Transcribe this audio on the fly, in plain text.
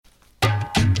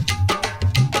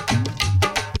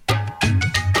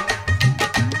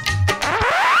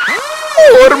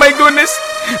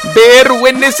bear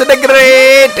witness to the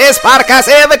greatest podcast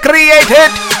ever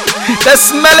created. The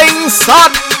Smelling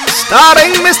Salt,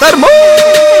 starring Mr.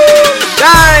 Moonshine.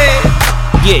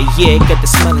 Yeah, get the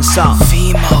smelling salt.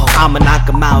 Teofimo, I'ma knock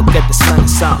him out, get the smelling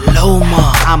salt.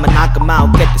 Loma, I'ma knock him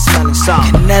out, get the smelling salt.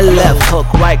 Canelo, Left hook,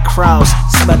 right cross,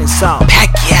 smelling salt.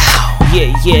 Pacquiao, Yeah,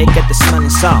 get the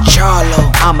smelling salt. Charlo,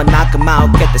 I'ma knock him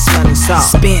out, get the smelling salt.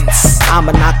 Spence,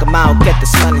 I'ma knock him out, get the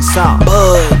smelling salt.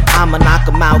 Bud, I'ma knock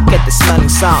him out, get the smelling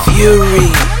salt. Fury,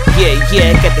 Yeah,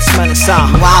 get the smelling salt.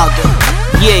 Wilder,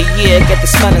 Yeah, get the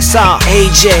smelling salt.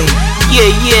 AJ,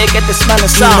 Yeah, get the smelling you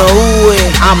salt. know who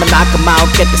it, I'ma knock him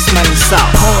out, get the smelling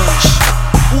salt. Punch,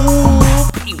 Ooh,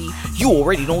 baby, you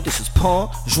already know this is Pun,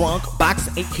 Drunk,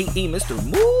 Boxing, aka Mr.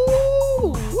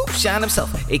 Moonshine himself,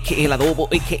 aka El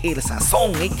Adobo, aka El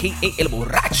Sazón, aka El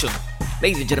Borracho.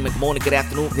 Ladies and gentlemen, good morning, good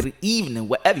afternoon, good evening,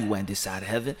 wherever you are in this side of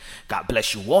heaven. God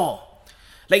bless you all.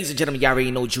 Ladies and gentlemen, y'all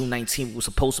already know June 19th, we were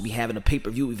supposed to be having a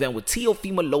pay-per-view event with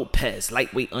Teofimo Lopez,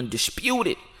 lightweight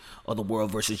undisputed of the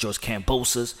world versus George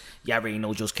Kambosos. Y'all already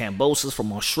know George Kambosos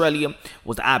from Australia,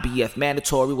 was the IBF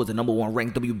mandatory, was the number one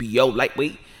ranked WBO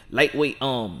lightweight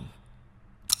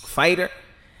fighter.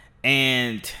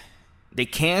 And they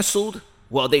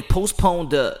they postponed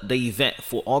the event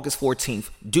for August 14th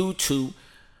due to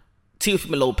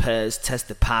Teofimo Lopez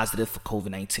tested positive for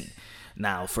COVID-19.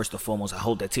 Now, first and foremost, I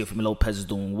hope that Teofimo Lopez is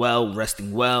doing well,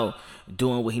 resting well,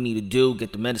 doing what he need to do,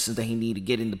 get the medicines that he need to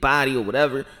get in the body or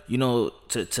whatever,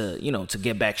 to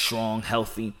get back strong,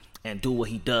 healthy, and do what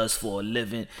he does for a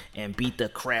living and beat the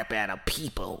crap out of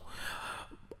people.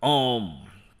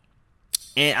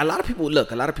 And a lot of people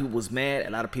was mad. A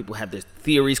lot of people have their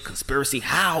theories, conspiracy.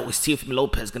 How is Teofimo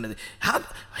Lopez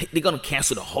they're gonna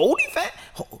cancel the whole event?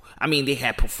 I mean, they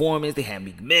had performance, they had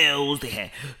Meek Mills, they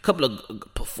had a couple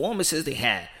of performances, they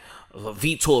had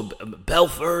Vitor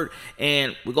Belfort,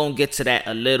 and we're gonna get to that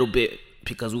a little bit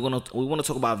because we want to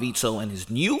talk about Vitor and his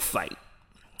new fight.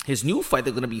 His new fight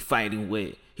they're gonna be fighting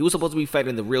with. He was supposed to be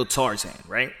fighting the real Tarzan,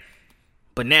 right?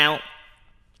 But now,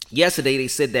 yesterday they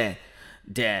said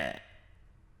that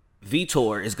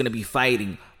Vitor is going to be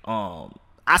fighting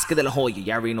Oscar De La Hoya.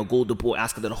 Y'all already know Golden Boy,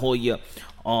 Oscar De La Hoya,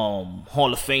 Hall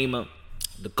of Famer,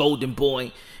 the Golden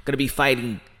Boy. Going to be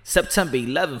fighting September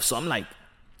 11th. So I'm like,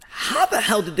 how the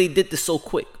hell did they did this so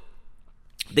quick?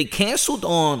 They canceled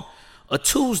on a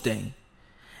Tuesday,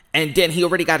 and then he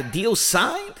already got a deal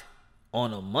signed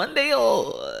on a Monday.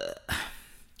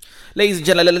 Ladies and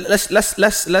gentlemen,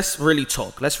 let's really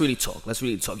talk. Let's really talk.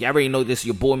 Y'all already know this.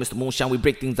 Your boy, Mr. Moonshine. We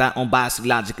break things down unbiasedly,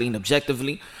 logically, and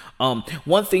objectively.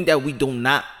 One thing that we do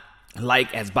not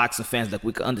like as boxing fans, like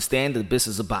we can understand the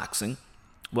business of boxing.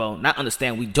 Well, not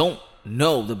understand. We don't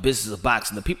know the business of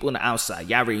boxing. The people on the outside,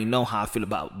 y'all already know how I feel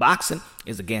about boxing.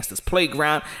 It's a gangster's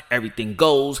playground. Everything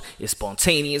goes. It's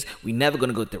spontaneous. We never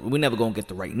gonna get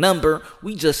the right number.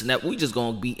 We just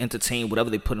gonna be entertained whatever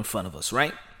they put in front of us,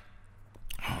 right?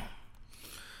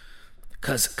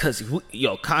 Cause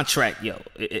contract,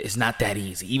 it's not that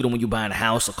easy. Even when you're buying a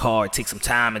house or car, it takes some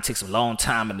time. It takes a long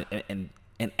time, and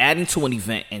adding to an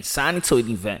event and signing to an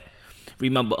event.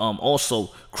 Remember,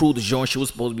 also Crew de Jean, she was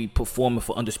supposed to be performing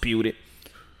for Undisputed.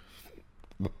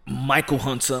 Michael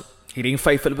Hunter, he didn't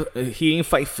fight Philip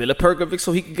Perkovic,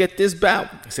 so he could get this bout.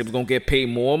 He said he was gonna get paid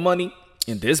more money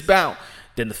in this bout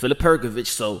than the Philip Perkovic.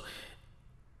 So,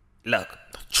 look,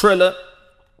 TRILLER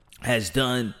has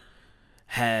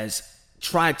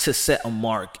tried to set a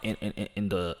mark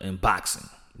in boxing,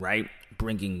 right?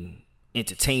 Bringing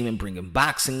entertainment, bringing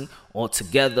boxing all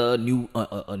together. A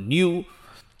new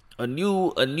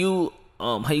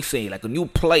how you say, like a new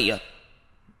player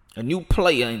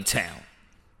in town.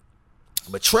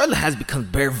 But TRILLER has become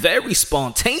very, very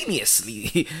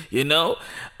spontaneously, we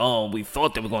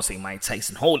thought they were going to say Mike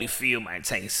Tyson Holyfield, Mike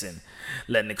Tyson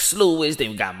Lennox Lewis.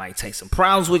 Then we got Mike Tyson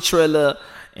problems with TRILLER,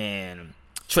 and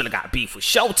TRILLER got beef with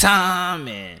Showtime,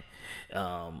 and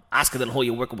Oscar De La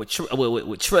Hoya working with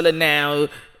TRILLER now.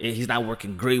 He's not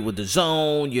working great with the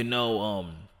Zone, We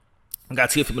got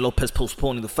Teofimo Lopez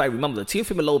postponing the fight. Remember,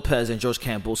 Teofimo Lopez and George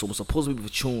Kambosos was supposed to be for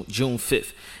June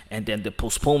 5th, and then the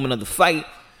postponement of the fight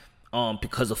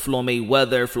because of Floyd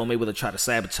Mayweather tried to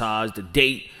sabotage the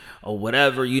date or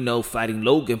whatever, fighting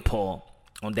Logan Paul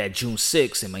on that June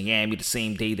 6th in Miami,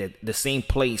 the same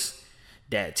place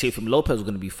that Teofimo Lopez was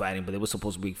going to be fighting, but they were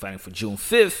supposed to be fighting for June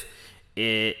 5th.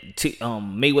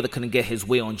 Mayweather couldn't get his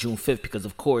way on June 5th because,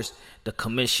 of course, the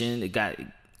commission, it got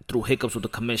through hiccups with the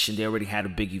commission. They already had a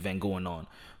big event going on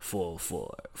for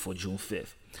June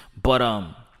 5th. But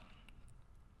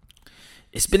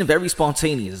it's been very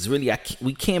spontaneous. It's really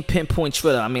we can't pinpoint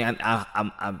TRILLER. I mean,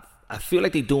 I I feel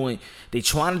like they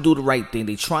trying to do the right thing.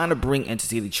 They trying to bring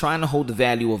entity. They trying to hold the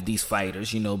value of these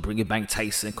fighters. Bringing Mike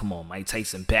Tyson. Come on, Mike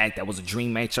Tyson back. That was a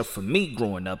dream matchup for me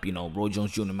growing up. Roy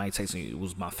Jones Jr. and Mike Tyson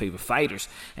was my favorite fighters.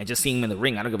 And just seeing them in the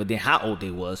ring, I don't give a damn how old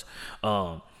they was.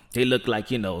 They look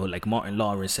like, like Martin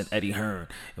Lawrence and Eddie Hearn.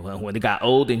 And when they got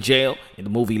old in jail in the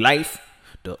movie Life,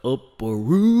 the upper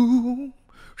room.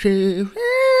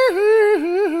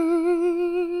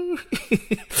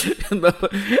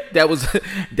 that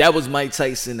was Mike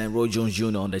Tyson and Roy Jones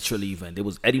Jr. on that Triller event. It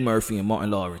was Eddie Murphy and Martin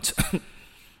Lawrence.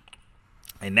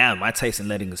 And now Mike Tyson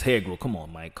letting his hair grow. Come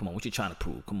on, Mike. Come on. What you trying to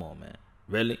prove? Come on, man.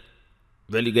 Really?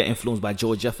 Really get influenced by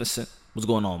George Jefferson? What's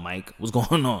going on, Mike? What's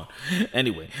going on?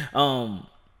 Anyway,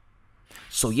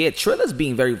 so yeah, Triller's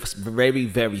being very, very,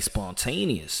 very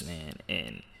spontaneous, man.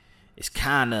 And it's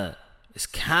kind of,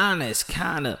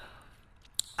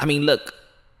 I mean, look,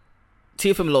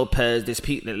 Teofimo Lopez, there's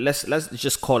people, let's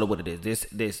just call it what it is.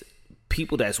 There's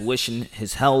people that's wishing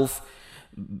his health,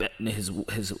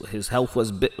 his health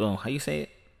was, how you say it?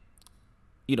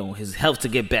 His health to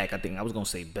get back. I think I was going to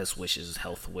say best wishes,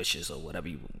 health wishes, or whatever.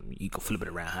 You can flip it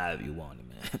around however you want it,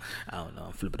 man. I don't know.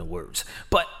 I'm flipping the words.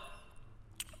 But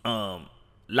a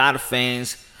lot of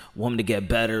fans want him to get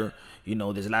better.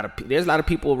 There's a lot of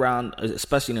people around,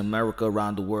 especially in America,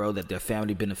 around the world, that their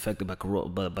family been affected by the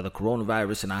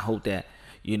coronavirus, and I hope that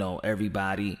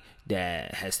everybody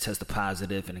that has tested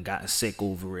positive and gotten sick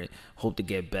over it hope to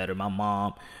get better. My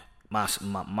mom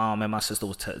and my sister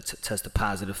was tested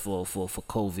positive for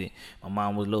COVID. My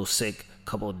mom was a little sick a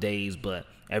couple of days, but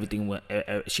everything went.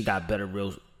 She got better.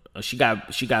 She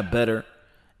got better.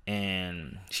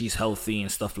 And she's healthy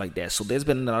and stuff like that. So there's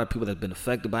been a lot of people that have been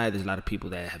affected by it. There's a lot of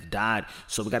people that have died.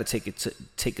 So we got to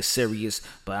take it serious.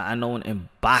 But I know in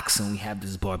boxing we have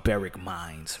this barbaric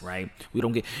minds, right? We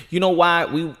don't get. You know why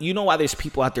there's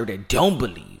people out there that don't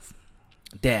believe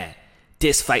that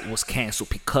this fight was canceled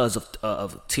because of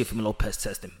Teofimo Lopez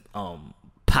testing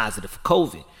positive for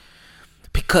COVID.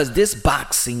 Because this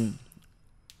boxing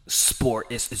sport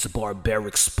is a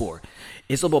barbaric sport.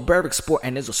 It's a barbaric sport,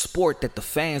 and it's a sport that the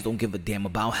fans don't give a damn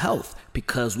about health,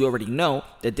 because we already know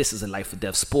that this is a life or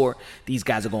death sport. These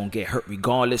guys are gonna get hurt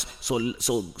regardless. So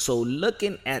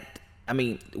looking at,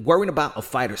 worrying about a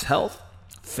fighter's health,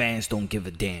 fans don't give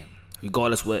a damn.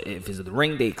 Regardless if it's in the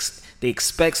ring, they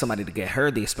expect somebody to get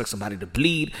hurt, they expect somebody to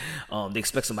bleed, they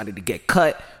expect somebody to get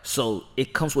cut. So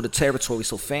it comes with the territory.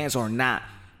 So fans are not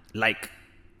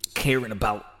caring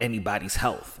about anybody's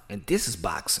health. And this is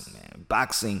boxing, man.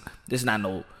 Boxing, this is not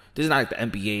like the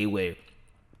NBA where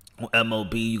on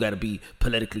MLB you got to be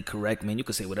politically correct, man. You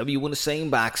can say whatever you want to say in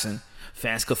boxing.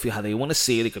 Fans can feel how they want to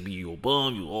see it. It could be you a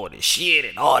bum, you all this shit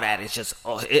and all that. It's just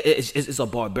it's a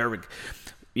barbaric.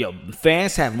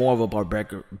 Fans have more of a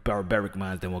barbaric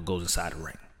mind than what goes inside the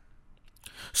ring.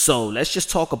 So let's just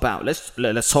talk about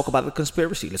let's talk about the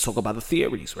conspiracy. Let's talk about the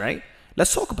theories, right?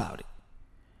 Let's talk about it.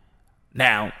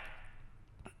 Now,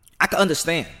 I can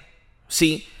understand.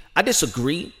 See, I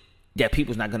disagree that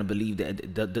people's not going to believe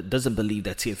that doesn't believe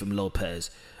that Teofimo Lopez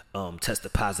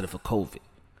tested positive for COVID.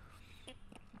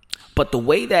 But the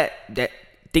way that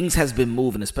things has been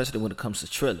moving, especially when it comes to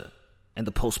Triller and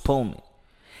the postponement,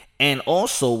 and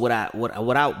also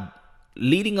without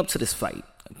leading up to this fight,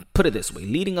 put it this way,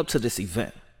 leading up to this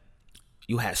event,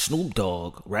 you had Snoop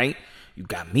Dogg, right? You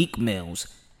got Meek Mills,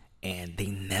 and they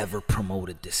never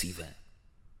promoted this event.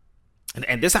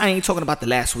 And this, I ain't talking about the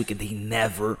last weekend. They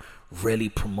never really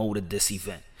promoted this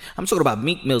event. I'm talking about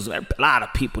Meek Mills. A lot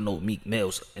of people know Meek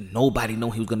Mills, and nobody know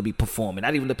he was going to be performing.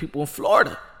 Not even the people in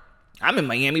Florida. I'm in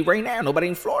Miami right now. Nobody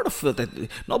in Florida feel that.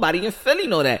 Nobody in Philly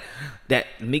know that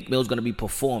Meek Mill's going to be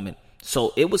performing.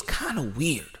 So it was kind of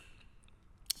weird.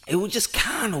 It was just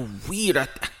kind of weird.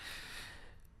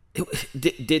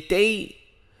 Did they?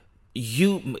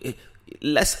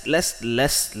 Let's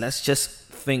just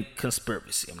think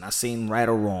conspiracy. I'm not saying right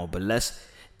or wrong, but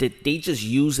did they just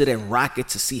use it and rock it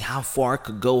to see how far it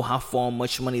could go, how far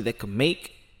much money they could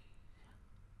make?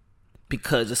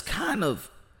 Because it's kind of,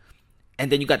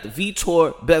 and then you got the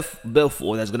Vitor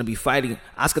Belfort that's going to be fighting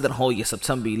Oscar De La Hoya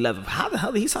September 11th. How the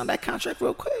hell did he sign that contract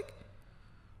real quick?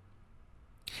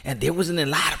 And there wasn't a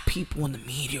lot of people in the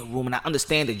media room, and I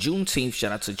understand that Juneteenth,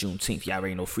 shout out to Juneteenth, y'all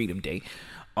already know Freedom Day,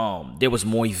 there was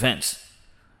more events.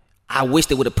 I wish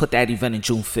they would have put that event in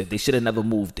June 5th. They should have never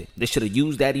moved it. They should have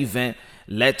used that event,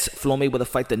 let Floyd Mayweather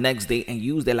fight the next day, and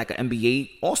use that like an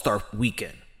NBA All-Star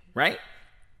weekend, right?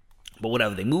 But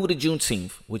whatever, they moved it to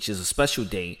Juneteenth, which is a special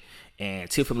day, and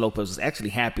Teofimo Lopez was actually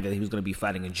happy that he was going to be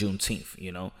fighting in Juneteenth,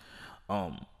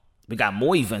 We got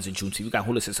more events in Juneteenth. We got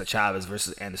Julio Cesar Chavez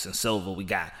versus Anderson Silva. We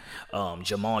got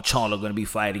Jamal Charlo going to be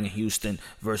fighting in Houston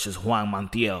versus Juan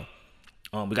Montiel.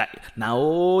 We got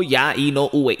now Ya Ino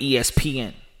Uwe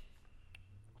ESPN.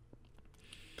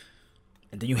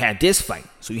 And then you had this fight.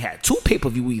 So you had 2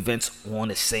 pay-per-view events on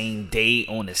the same day,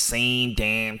 on the same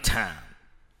damn time.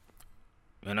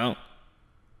 You know?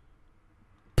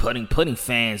 Putting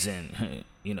fans in,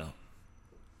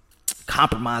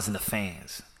 compromising the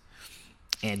fans.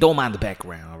 And don't mind the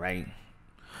background, all right?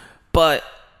 But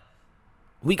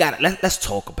we got let's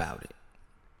talk about it.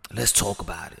 Let's talk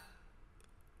about it.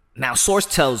 Now, source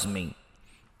tells me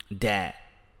that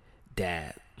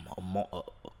the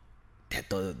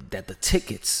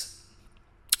tickets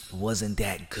wasn't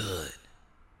that good.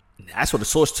 That's what the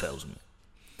source tells me.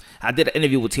 I did an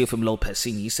interview with Teofimo Lopez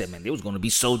Sr. He said, man, they was going to be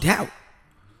sold out.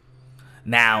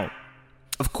 Now,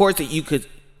 of course, that you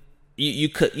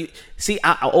see,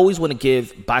 I always want to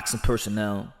give boxing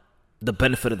personnel the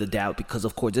benefit of the doubt because,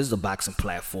 of course, this is a boxing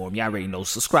platform. You already know.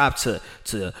 Subscribe to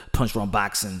Punch Drunk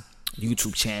Boxing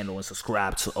YouTube channel and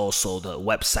subscribe to also the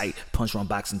website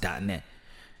punchdrunkboxing.net.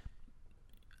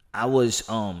 I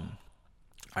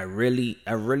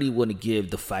really want to give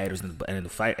the fighters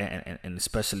and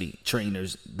especially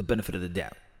trainers the benefit of the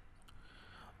doubt.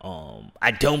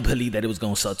 I don't believe that it was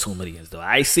gonna sell 2 million though.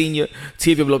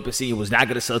 Teofimo Lopez Sr. was not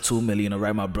gonna sell 2 million. All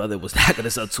right, my brother was not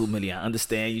gonna sell 2 million. I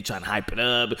understand you trying to hype it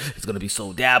up. It's gonna be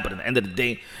sold out, but at the end of the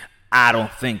day, I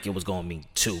don't think it was gonna be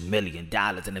 $2 million.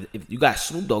 And if you got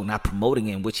Snoop Dogg not promoting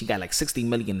it, in which he got like 60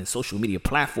 million in social media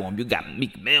platform, you got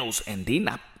Meek Mills, and they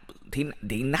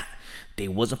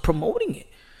wasn't promoting it.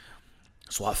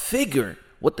 So I figured,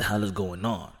 what the hell is going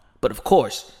on? But of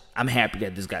course, I'm happy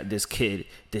that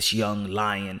this young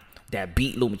lion that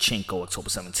beat Lomachenko October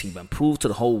 17th and proved to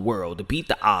the whole world to beat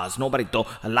the odds. Nobody thought.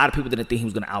 A lot of people didn't think he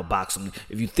was going to outbox him.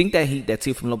 If you think that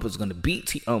Teofimo Lopez was going to beat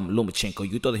Lomachenko,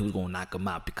 you thought that he was going to knock him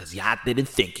out because y'all didn't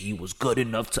think he was good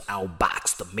enough to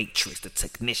outbox the Matrix, the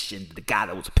technician, the guy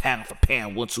that was pound for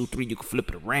pound, 1, 2, 3. You could flip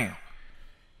it around.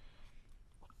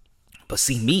 But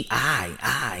see me,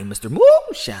 I, Mr.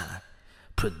 Moonshine,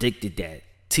 predicted that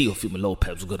Teofimo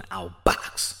Lopez was going to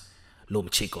outbox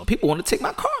Lomachenko. And people want to take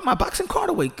my boxing card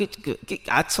away.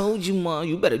 I told you, man,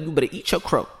 you better eat your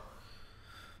crow.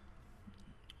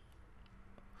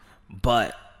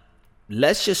 But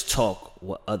let's just talk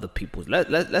what other people.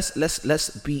 Let's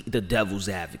be the devil's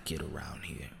advocate around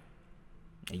here.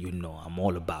 And you know I'm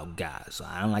all about guys. So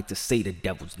I don't like to say the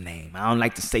devil's name. I don't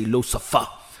like to say Lucifer.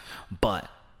 But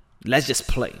let's just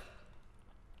play.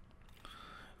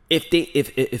 If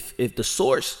the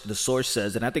source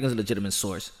says, and I think it's a legitimate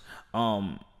source,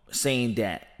 saying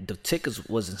that the tickets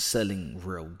wasn't selling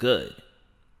real good,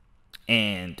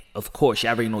 and of course, you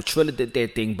already know Triller did their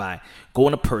thing by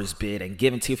going to purse bid and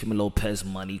giving Teofimo Lopez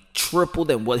money, triple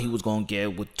than what he was gonna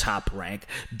get with Top Rank,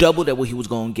 double than what he was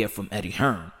gonna get from Eddie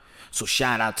Hearn. So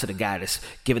shout out to the guy that's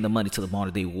giving the money to the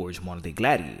modern day warriors, modern day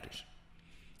gladiators.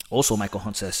 Also, Michael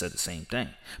Hunter has said the same thing,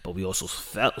 but we also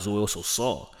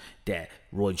saw that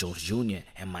Roy Jones Jr.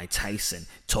 and Mike Tyson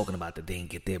talking about that they didn't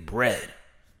get their bread.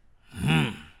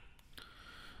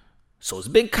 So it's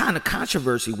been kind of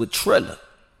controversy with Triller,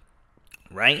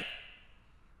 right?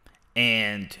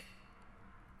 And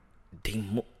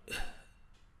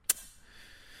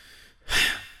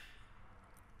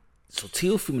so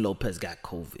Teofimo Lopez got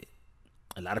COVID.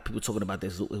 A lot of people talking about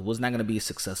this. It was not going to be a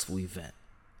successful event.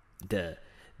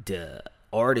 The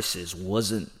artists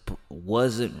wasn't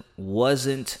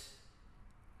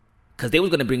because they was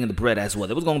going to bring in the bread as well.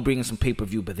 They was going to bring in some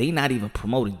pay-per-view, but they not even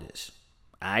promoting this.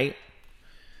 All right?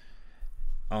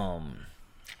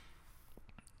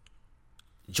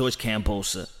 George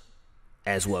Kambosos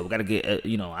as well. We got to get,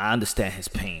 I understand his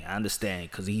pain. I understand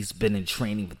because he's been in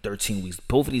training for 13 weeks.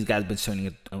 Both of these guys been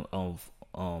training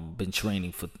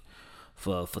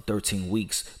for 13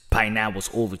 weeks. By now was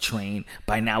overtrained.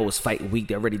 By now was fight week.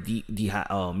 They're already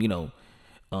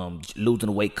losing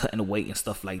the weight, cutting the weight and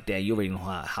stuff like that. You already know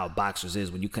how boxers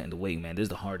is when you cutting the weight, man. This is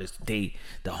the hardest day,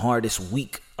 the hardest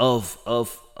week of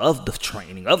the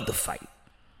training, of the fight.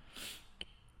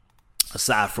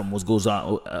 Aside from what goes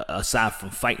on, aside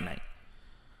from fight night.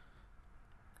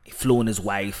 He flew in his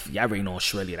wife. Y'all already know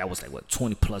Australia. That was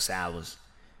 20 plus hours.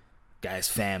 Got his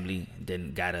family,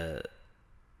 then gotta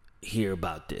hear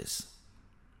about this.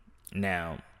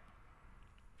 Now,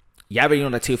 y'all already know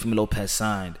that Teofimo Lopez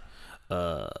signed,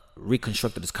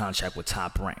 reconstructed his contract with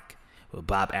Top Rank, with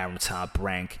Bob Arum. Top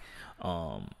Rank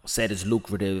said it's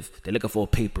lucrative. They're looking for a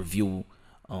pay-per-view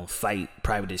fight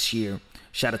probably this year.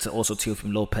 Shout out to also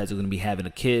Teofimo Lopez, who's going to be having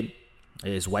a kid.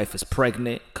 His wife is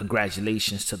pregnant.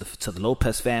 Congratulations to the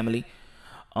Lopez family.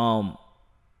 But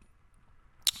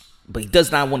he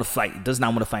does not want to fight. He does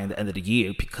not want to fight at the end of the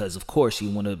year because, of course, he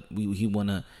want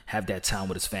to have that time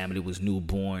with his family, with his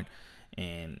newborn,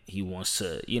 and he wants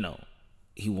to,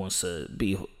 he wants to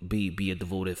be a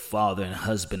devoted father and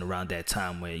husband around that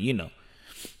time where, you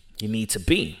need to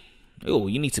be. Oh,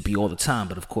 you need to be all the time,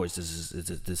 but of course, this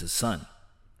is his son,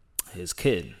 his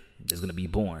kid is gonna be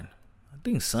born. I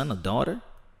think son or daughter.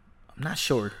 I'm not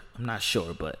sure,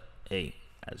 but hey,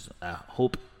 I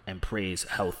hope and pray is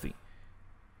healthy.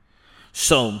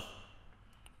 So,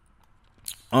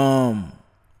 if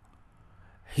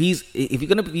you're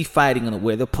gonna be fighting on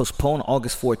where they'll postpone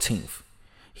August 14th.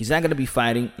 He's not going to be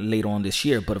fighting later on this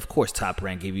year, but of course, Top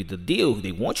Rank gave you the deal.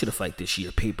 They want you to fight this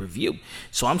year, pay-per-view.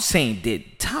 So I'm saying,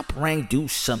 did Top Rank do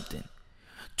something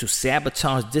to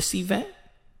sabotage this event?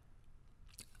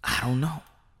 I don't know.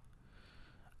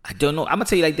 I'm going to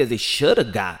tell you like this. They should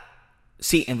have got.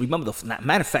 See, and remember,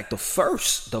 matter of fact, the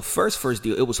first deal,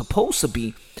 it was supposed to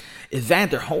be,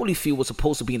 Evander Holyfield was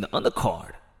supposed to be in the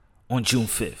undercard on June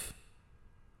 5th.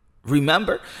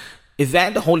 Remember?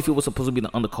 Evander Holyfield was supposed to be in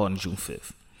the undercard on June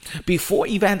 5th. Before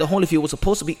Evander Holyfield was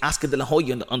supposed to be Oscar De La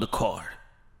Hoya in the undercard.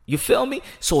 You feel me?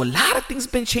 So a lot of things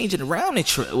been changing around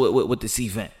with this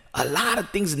event. A lot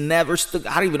of things never stuck.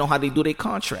 I don't even know how they do their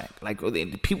contract. Like,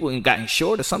 people ain't gotten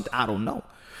short or something. I don't know.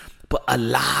 But a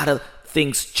lot of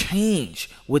things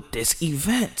change with this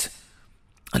event.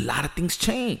 A lot of things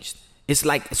changed. It's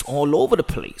like it's all over the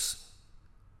place.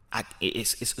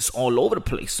 It's all over the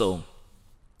place. So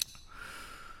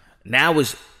now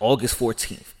it's August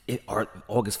 14th.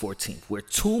 We're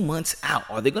 2 months out.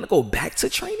 Are they gonna go back to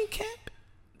training camp?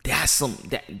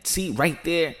 See right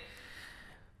there.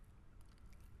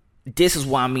 This is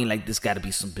why I mean, like, this got to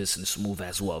be some business move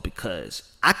as well, because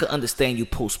I could understand you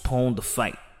postpone the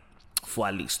fight for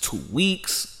at least 2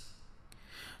 weeks,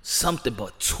 something,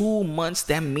 but 2 months,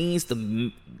 that means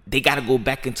they got to go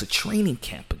back into training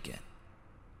camp again.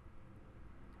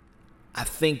 I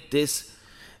think this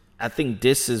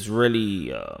is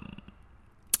really,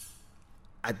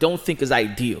 I don't think it's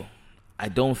ideal. I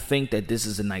don't think that this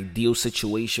is an ideal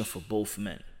situation for both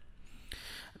men.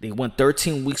 They went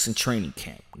 13 weeks in training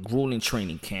camp, grueling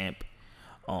training camp.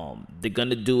 They're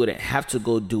gonna do it and have to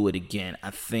go do it again.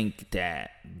 I think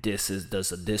that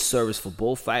does a disservice for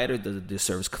both fighters, does a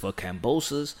disservice for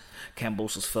Kambosos.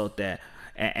 Kambosos felt that,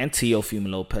 and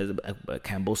Teofimo Lopez,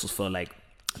 Kambosos felt like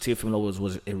Teofimo Lopez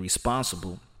was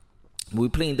irresponsible. We're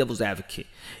playing devil's advocate.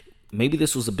 Maybe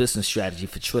this was a business strategy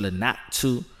for Triller not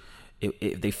to.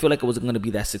 If they feel like it wasn't going to be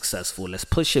that successful, let's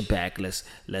push it back. Let's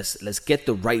get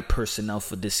the right personnel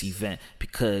for this event,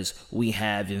 because we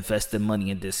have invested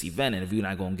money in this event, and if you're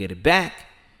not going to get it back,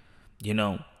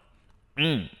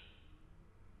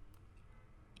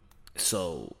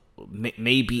 So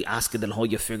maybe Oscar De La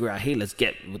Hoya figure out, hey,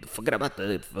 forget about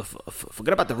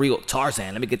the real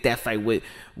Tarzan. Let me get that fight with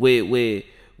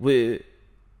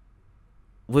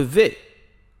Vic.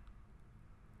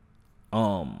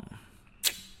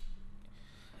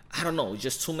 I don't know.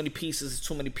 Just too many pieces.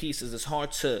 It's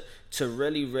hard to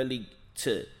really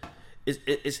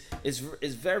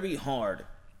it's very hard.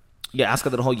 Yeah,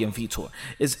 Oscar De La Hoya and Vitor.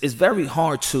 It's very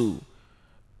hard to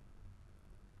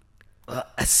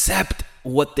accept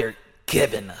what they're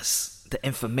giving us, the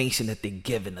information that they're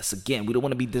giving us. Again, we don't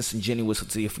want to be disingenuous with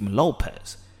Teofimo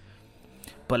Lopez.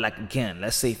 But like, again,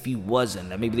 let's say if he wasn't,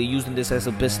 that maybe they're using this as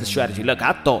a business strategy. Look,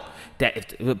 I thought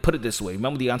that put it this way.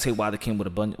 Remember Deontay Wilder came with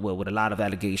a lot of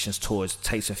allegations towards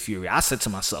Tyson Fury. I said to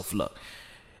myself, look,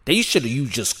 they should have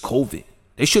used just COVID.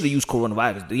 They should have used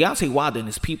coronavirus. Deontay Wilder and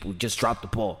his people just dropped the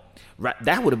ball. Right?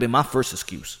 That would have been my first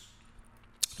excuse.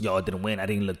 Y'all didn't win. I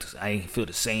didn't feel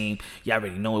the same. Y'all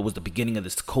already know it was the beginning of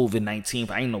this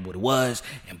COVID-19. I didn't know what it was.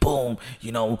 And boom,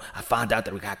 I found out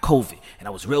that we got COVID. And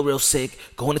I was real sick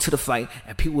going into the fight.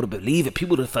 And people would have believed it.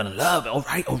 People would have fell in love. All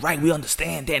right, we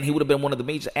understand that. And he would have been one of the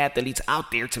major athletes out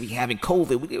there to be having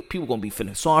COVID. People going to be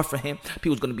feeling sorry for him.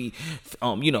 People's going to be,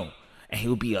 and he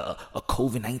would be a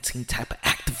COVID-19 type of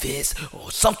activist or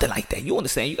something like that. You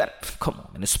understand? You got to, come on,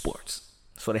 man, it's sports.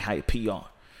 That's why they hire PR.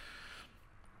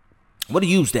 Would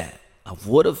have used that. I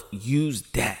would have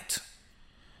used that.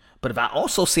 But if I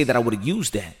also say that I would have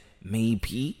used that,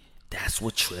 maybe that's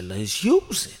what Triller is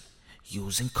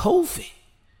using COVID.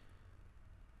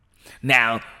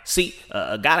 Now, see,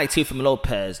 a guy like Teofimo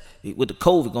Lopez with the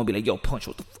COVID gonna be like, yo, Punch,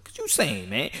 what the fuck is you saying,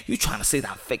 man? You trying to say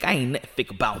that I'm fake? I ain't nothing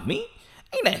fake about me.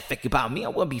 Ain't nothing fake about me. I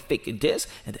wouldn't be faking this.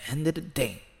 At the end of the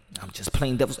day, I'm just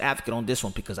playing devil's advocate on this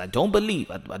one, because I do believe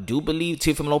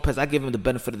Teofimo Lopez. I give him the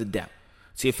benefit of the doubt.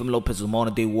 Teofimo Lopez is a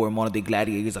modern-day warrior, modern-day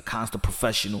gladiator. He's a constant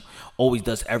professional. Always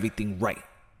does everything right.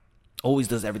 And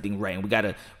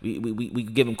we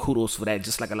give him kudos for that.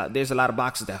 Just like there's a lot of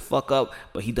boxers that fuck up,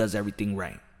 but he does everything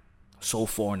right so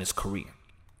far in his career.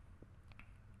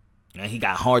 And he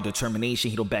got hard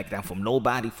determination. He don't back down from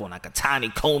nobody. For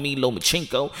Nakatani, Comey,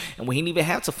 Lomachenko, and we didn't even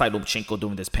have to fight Lomachenko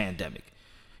during this pandemic.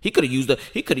 He could have used the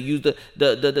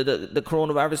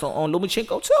coronavirus on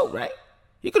Lomachenko too, right?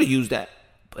 He could have used that,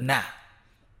 but nah.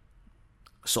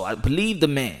 So I believe the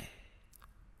man,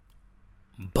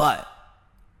 but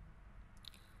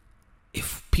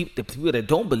the people that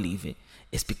don't believe it,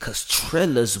 it's because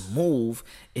Triller's move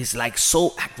is like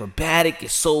so acrobatic,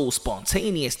 it's so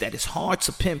spontaneous that it's hard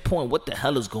to pinpoint what the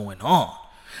hell is going on.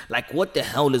 Like, what the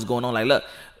hell is going on? Like, look,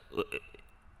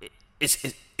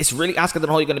 it's really Oscar De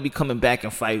La Hoya going to be coming back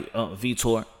and fight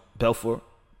Vitor Belfort.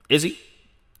 Is he?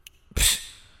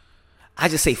 I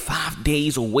just say 5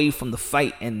 days away from the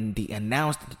fight and the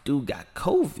announced that the dude got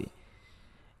COVID.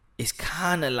 It's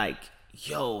kind of like,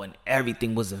 yo, and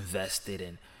everything was invested,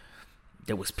 and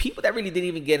there was people that really didn't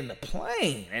even get in the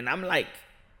plane, and I'm like,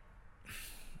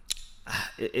 I'm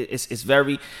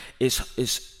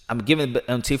giving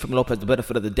Teofimo Lopez the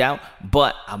benefit of the doubt,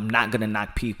 but I'm not gonna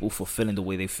knock people for feeling the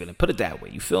way they feeling. Put it that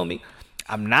way, you feel me?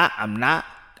 I'm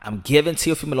giving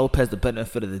Teofimo Lopez the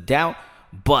benefit of the doubt,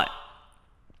 but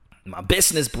my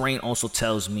business brain also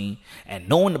tells me, and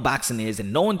knowing the boxing is,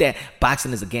 and knowing that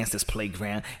boxing is against this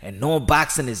playground, and knowing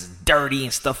boxing is dirty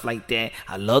and stuff like that.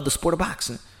 I love the sport of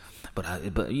boxing, but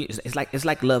it's like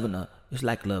loving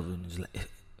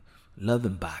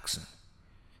boxing.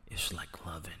 It's like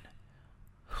loving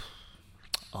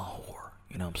a whore.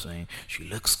 You know what I'm saying? She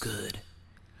looks good.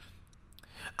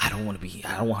 I don't want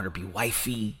her to be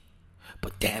wifey,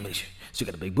 but damn it, she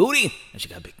got a big booty and she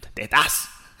got big tetas.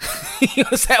 You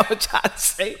understand what I'm trying to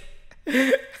say?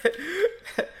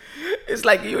 It's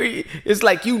like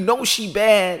you know she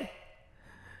bad,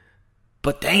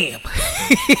 but damn.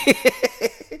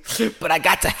 But I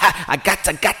got to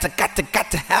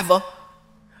have her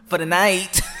for the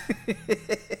night. I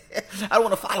don't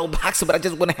want to follow boxing, but I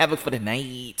just want to have it for the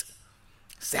night.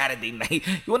 Saturday night.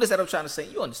 You understand what I'm trying to say?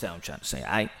 You understand what I'm trying to say?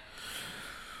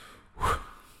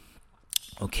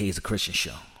 Okay, it's a Christian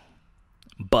show,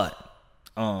 but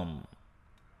I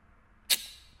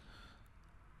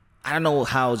don't know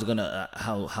how it's gonna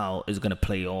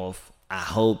play off. I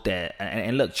hope that,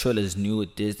 and look, Triller's new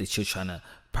at this, that you're trying to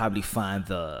probably find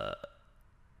the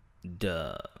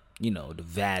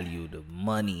value, the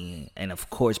money, and of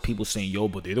course people saying, yo,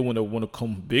 but they don't want to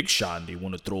come big shot, they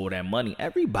want to throw that money.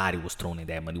 Everybody was throwing in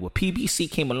that money. When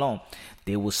PBC came along,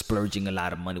 they were splurging a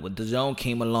lot of money. When DAZN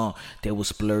came along, they were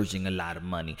splurging a lot of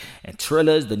money. And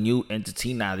Triller is the new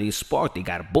entity now. They sparked, they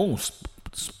got a boom,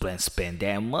 spend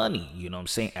that money. You know what I'm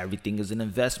saying? Everything is an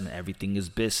investment. Everything is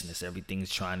business. Everything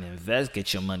is trying to invest,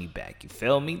 get your money back. You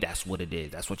feel me? That's what it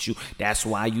is. That's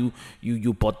why you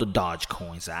bought the Dodge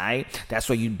coins, alright? That's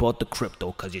why you bought the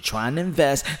crypto, because you're trying to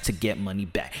invest to get money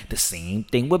back. The same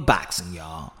thing with boxing,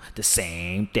 y'all. The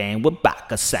same thing with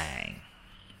boxing.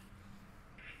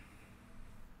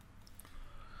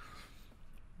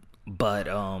 But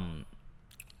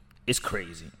it's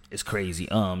crazy.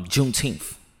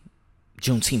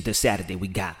 Juneteenth this Saturday, we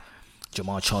got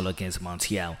Jamal Charlo against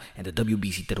Montiel, and the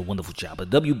WBC did a wonderful job. But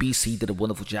WBC did a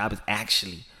wonderful job. It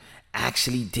actually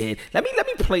did. Let me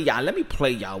play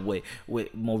y'all what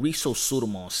Mauricio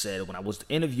Sudamon said when I was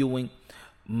interviewing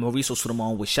Mauricio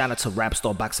Sudamon. With shout out to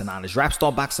Rapstar Boxing Knowledge.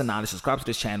 Rapstar Boxing Knowledge, subscribe to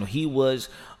this channel. He was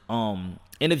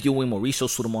interviewing Mauricio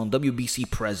Sudamon, WBC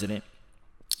president,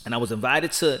 and I was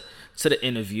invited to the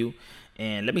interview.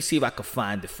 And let me see if I can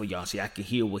find it for y'all so y'all can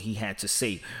hear what he had to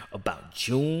say about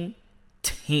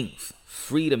Juneteenth,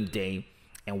 Freedom Day,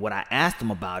 and what I asked him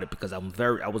about it, because I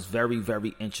was very,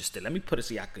 very interested. Let me put it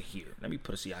so y'all can hear.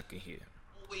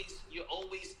 You're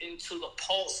always into the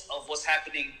pulse of what's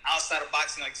happening outside of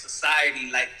boxing, like society,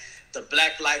 like the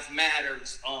Black Lives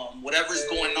Matters, whatever's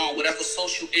going on, whatever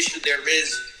social issue there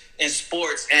is in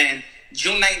sports. And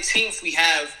June 19th, we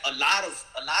have a lot of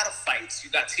fights. You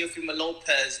got Teofimo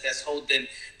Lopez that's holding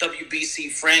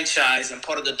WBC franchise and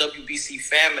part of the WBC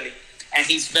family, and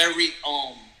he's very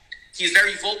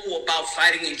vocal about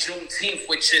fighting in Juneteenth,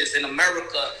 which is in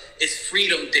America is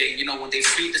Freedom Day. You know, when they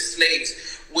freed the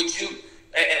slaves. Would you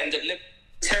and the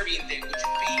Libertarian Day?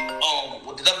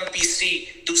 Would the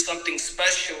WBC do something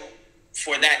special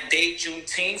for that day,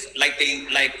 Juneteenth?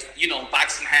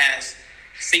 Boxing has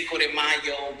Cinco de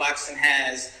Mayo, boxing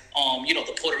has,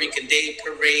 the Puerto Rican Day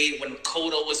Parade. When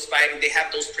Cotto was fighting, they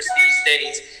have those prestige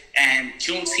days. And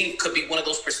Juneteenth could be one of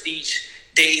those prestige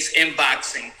days in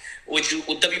boxing. Would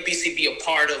WBC be a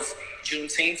part of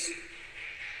Juneteenth?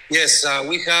 Yes,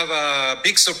 we have a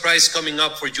big surprise coming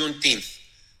up for Juneteenth.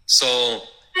 So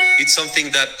it's something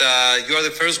that you are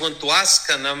the first one to ask,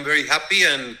 and I'm very happy.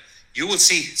 And you will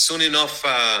see soon enough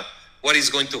what is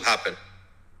going to happen.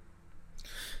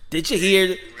 Did you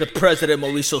hear the president,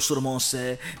 Mauricio Sulaiman,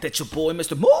 said that your boy,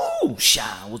 Mr.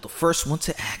 Moonshine, was the first one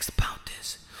to ask about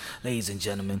this? Ladies and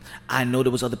gentlemen, I know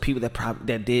there was other people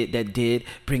that did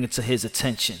bring it to his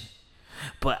attention.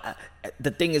 But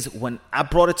the thing is, when I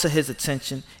brought it to his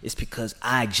attention, it's because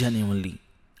I genuinely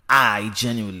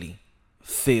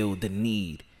feel the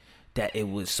need that it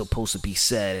was supposed to be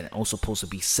said and also supposed to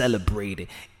be celebrated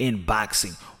in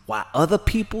boxing. While other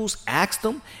people's asked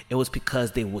him, it was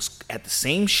because they was at the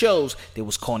same shows, they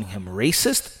was calling him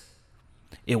racist.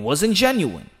 It wasn't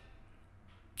genuine.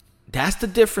 That's the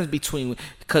difference between,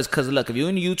 because look, if you're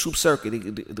in the YouTube circuit,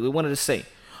 they wanted to say,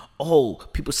 oh,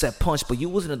 people said punch, but you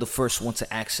wasn't the first one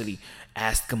to actually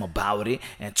ask him about it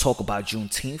and talk about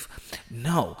Juneteenth.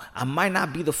 No, I might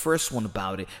not be the first one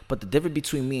about it, but the difference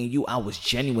between me and you, I was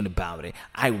genuine about it.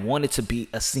 I wanted to be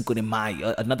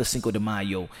another Cinco de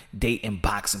Mayo day in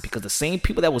boxing, because the same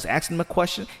people that was asking the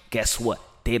question, guess what?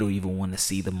 They don't even want to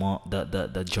see the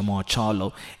Jamal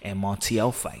Charlo and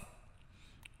Montiel fight.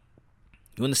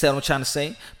 You understand what I'm trying to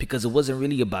say? Because it wasn't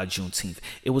really about Juneteenth.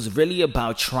 It was really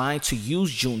about trying to use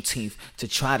Juneteenth to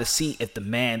try to see if the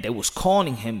man that was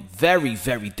calling him very,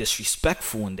 very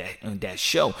disrespectful in that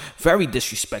show, very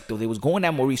disrespectful. They was going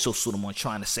at Mauricio Sulaiman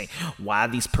trying to say,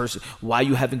 why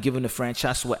you haven't given the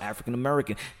franchise to an African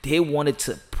American? They wanted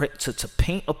to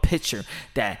paint a picture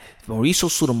that Mauricio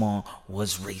Sulaiman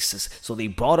was racist. So they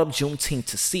brought up Juneteenth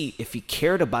to see if he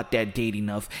cared about that date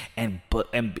enough, and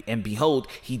behold,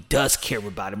 he does care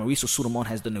about it. Mauricio Sulaiman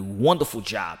has done a wonderful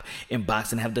job in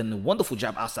boxing, have done a wonderful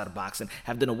job outside of boxing,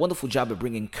 have done a wonderful job of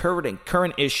bringing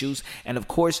current issues, and of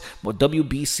course,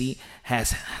 WBC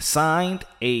has signed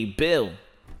a bill.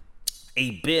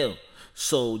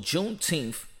 So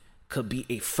Juneteenth could be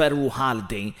a federal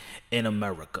holiday in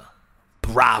America.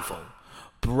 Bravo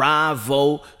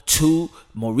to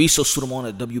Mauricio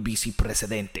Sulaiman, the WBC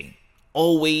presidente.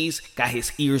 Always got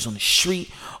his ears on the street,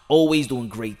 always doing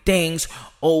great things,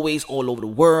 always all over the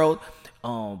world,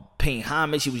 paying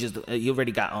homage. He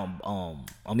already got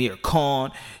Amir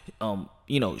Khan,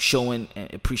 showing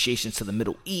appreciation to the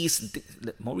Middle East.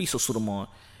 Mauricio Sulaiman,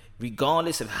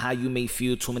 regardless of how you may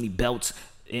feel, too many belts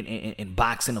in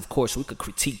boxing, of course, we could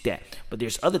critique that. But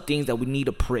there's other things that we need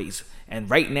to praise. And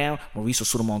right now, Mauricio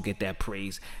Sulaiman get that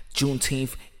praise.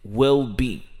 Juneteenth will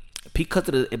be, because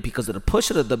of the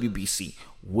push of the WBC,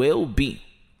 will be.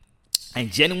 And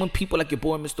genuine people like your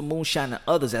boy Mr. Moonshine and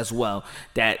others as well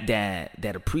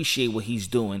that appreciate what he's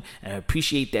doing and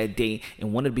appreciate that day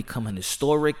and want to become an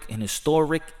historic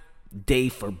day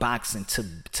for boxing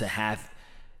to have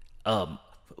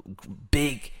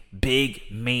big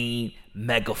main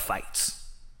mega fights.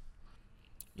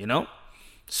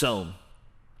 So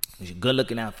you're good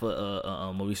looking out for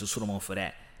Mauricio Sulaiman for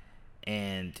that.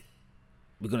 And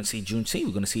we're gonna see Juneteenth.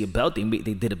 We're gonna see a belt. They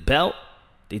did a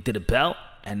belt.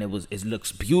 And it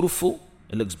looks beautiful.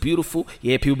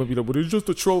 Yeah, people might be like, but it's just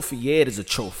a trophy. Yeah, it is a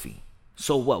trophy.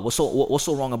 So what? What's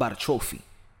so wrong about a trophy?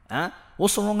 Huh?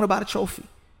 What's so wrong about a trophy?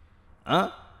 Huh?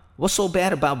 What's so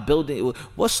bad about building?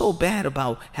 What's so bad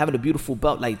about having a beautiful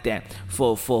belt like that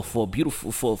for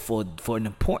an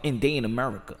important day in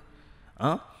America?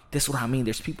 Huh? That's what I mean.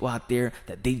 There's people out there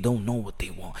that they don't know what they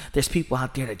want. There's people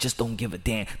out there that just don't give a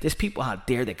damn. There's people out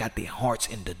there that got their hearts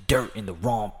in the dirt in the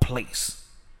wrong place.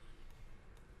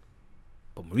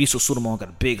 But Mauricio Sulaiman got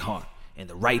a big heart in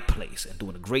the right place and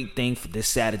doing a great thing for this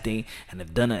Saturday, and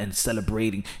have done it and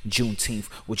celebrating Juneteenth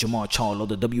with Jamal Charlo,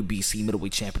 the WBC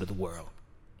middleweight champion of the world.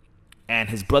 And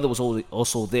his brother was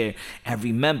also there. And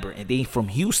remember, and they from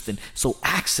Houston. So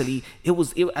actually, I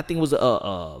think it was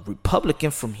a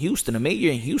Republican from Houston, a mayor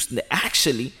in Houston, that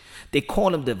actually, they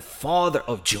call him the father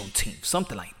of Juneteenth,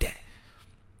 something like that.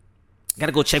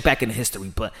 Gotta go check back in the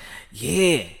history. But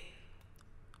yeah,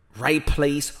 right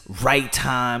place, right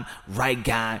time, right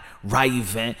guy, right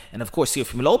event. And of course,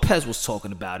 Teofimo Lopez was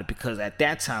talking about it, because at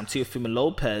that time, Teofimo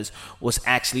Lopez was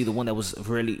actually the one that was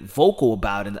really vocal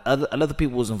about it. And other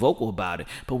people wasn't vocal about it.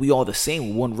 But we all the same.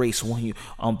 We're one race, one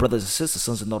brothers and sisters,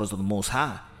 sons and daughters of the Most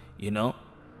High. We're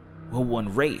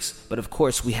one race. But of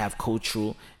course, we have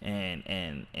cultural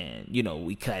and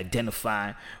we can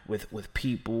identify with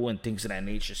people and things of that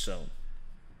nature. So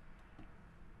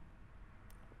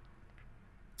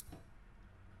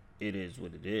it is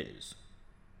what it is.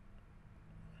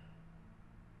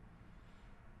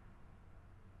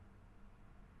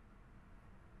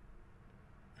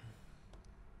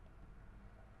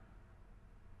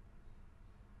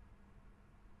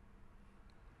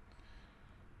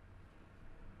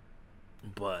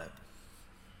 But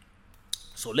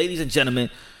so, ladies and gentlemen,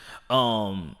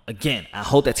 again, I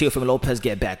hope that Teofimo Lopez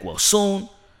get back well soon.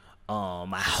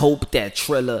 I hope that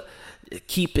TRILLER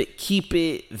keep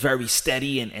it very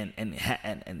steady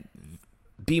and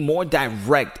be more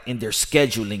direct in their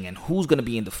scheduling and who's gonna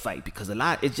be in the fight, because a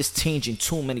lot is just changing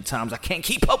too many times. I can't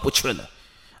keep up with Triller.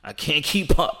 I can't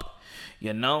keep up,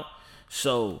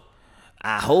 So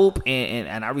I hope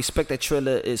and I respect that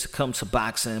Triller is come to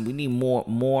boxing. We need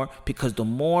more because the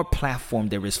more platform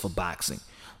there is for boxing,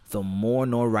 the more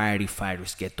notoriety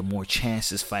fighters get, the more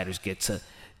chances fighters get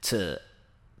to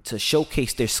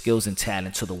showcase their skills and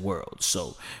talent to the world.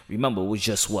 So remember, it was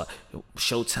just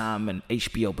Showtime and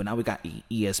HBO, but now we got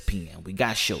ESPN, we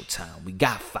got Showtime, we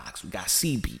got Fox, we got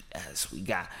CBS, we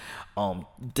got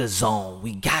DAZN,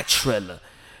 we got Triller.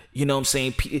 You know what I'm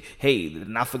saying? Hey,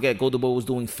 not forget, Golden Boy was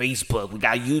doing Facebook. We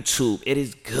got YouTube. It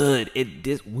is good.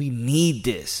 We need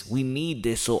this. We need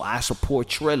this. So I support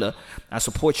Triller.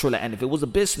 And if it was a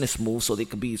business move, so it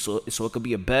could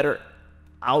be a better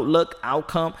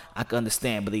outcome, I can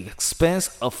understand. But the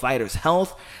expense of fighters'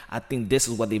 health, I think this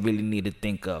is what they really need to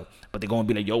think of. But they're gonna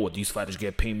be like, yo, these fighters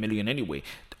get paid million anyway.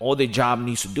 All their job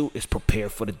needs to do is prepare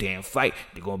for the damn fight.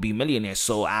 They're gonna be millionaires.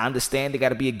 So I understand they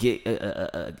gotta be a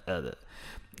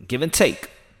give and take.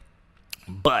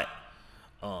 But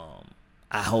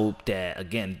I hope that,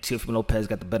 again, Teofimo Lopez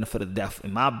got the benefit of the doubt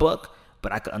in my book.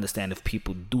 But I can understand if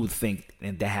people do think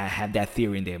and they have that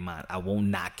theory in their mind. I won't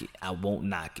knock it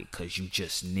because you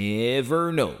just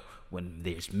never know when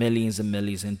there's millions and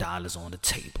millions of dollars on the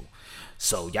table.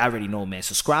 So y'all already know, man.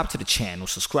 Subscribe to the channel.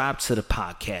 Subscribe to the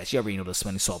podcast. You already know the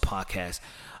Smelling Salt podcast.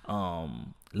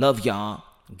 Love y'all.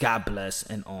 God bless.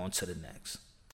 And on to the next.